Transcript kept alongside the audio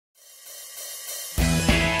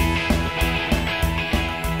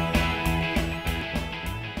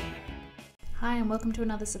Hi and welcome to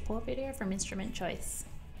another support video from Instrument Choice.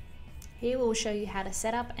 Here we will show you how to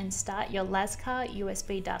set up and start your Lascar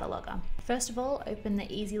USB data logger. First of all, open the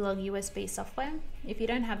EasyLog USB software. If you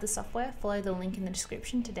don't have the software, follow the link in the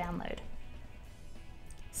description to download.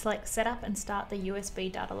 Select Setup and start the USB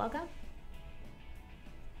data logger.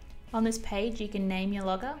 On this page you can name your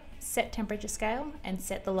logger, set temperature scale and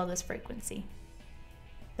set the logger's frequency.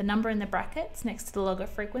 The number in the brackets next to the logger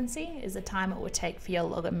frequency is the time it will take for your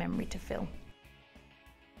logger memory to fill.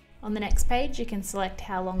 On the next page you can select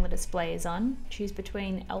how long the display is on. Choose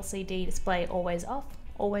between LCD display always off,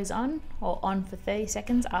 always on, or on for 30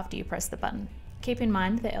 seconds after you press the button. Keep in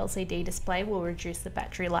mind the LCD display will reduce the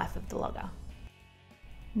battery life of the logger.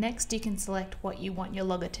 Next you can select what you want your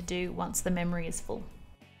logger to do once the memory is full.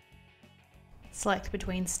 Select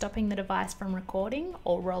between stopping the device from recording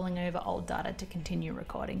or rolling over old data to continue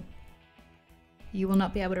recording. You will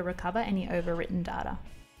not be able to recover any overwritten data.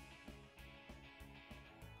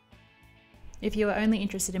 If you are only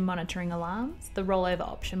interested in monitoring alarms, the rollover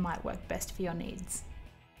option might work best for your needs.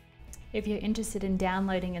 If you're interested in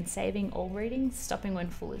downloading and saving all readings, stopping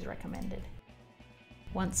when full is recommended.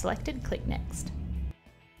 Once selected, click Next.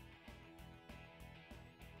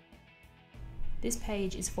 This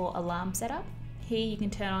page is for alarm setup. Here you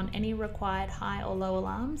can turn on any required high or low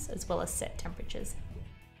alarms as well as set temperatures.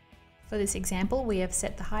 For this example, we have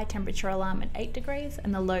set the high temperature alarm at 8 degrees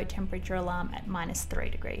and the low temperature alarm at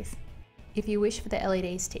 -3 degrees. If you wish for the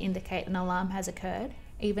LEDs to indicate an alarm has occurred,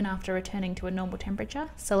 even after returning to a normal temperature,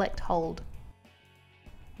 select Hold.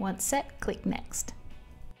 Once set, click Next.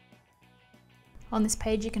 On this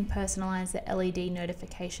page you can personalize the LED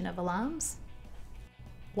notification of alarms.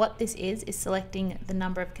 What this is selecting the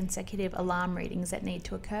number of consecutive alarm readings that need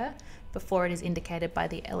to occur before it is indicated by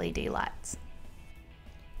the LED lights.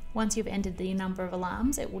 Once you've entered the number of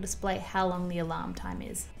alarms, it will display how long the alarm time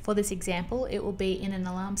is. For this example, it will be in an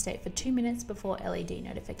alarm state for 2 minutes before LED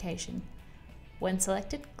notification. When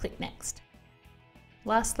selected, click Next.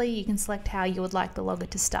 Lastly, you can select how you would like the logger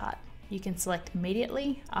to start. You can select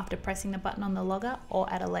immediately, after pressing the button on the logger,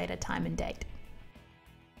 or at a later time and date.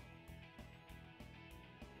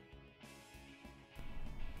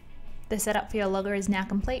 The setup for your logger is now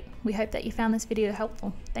complete. We hope that you found this video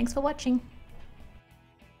helpful. Thanks for watching.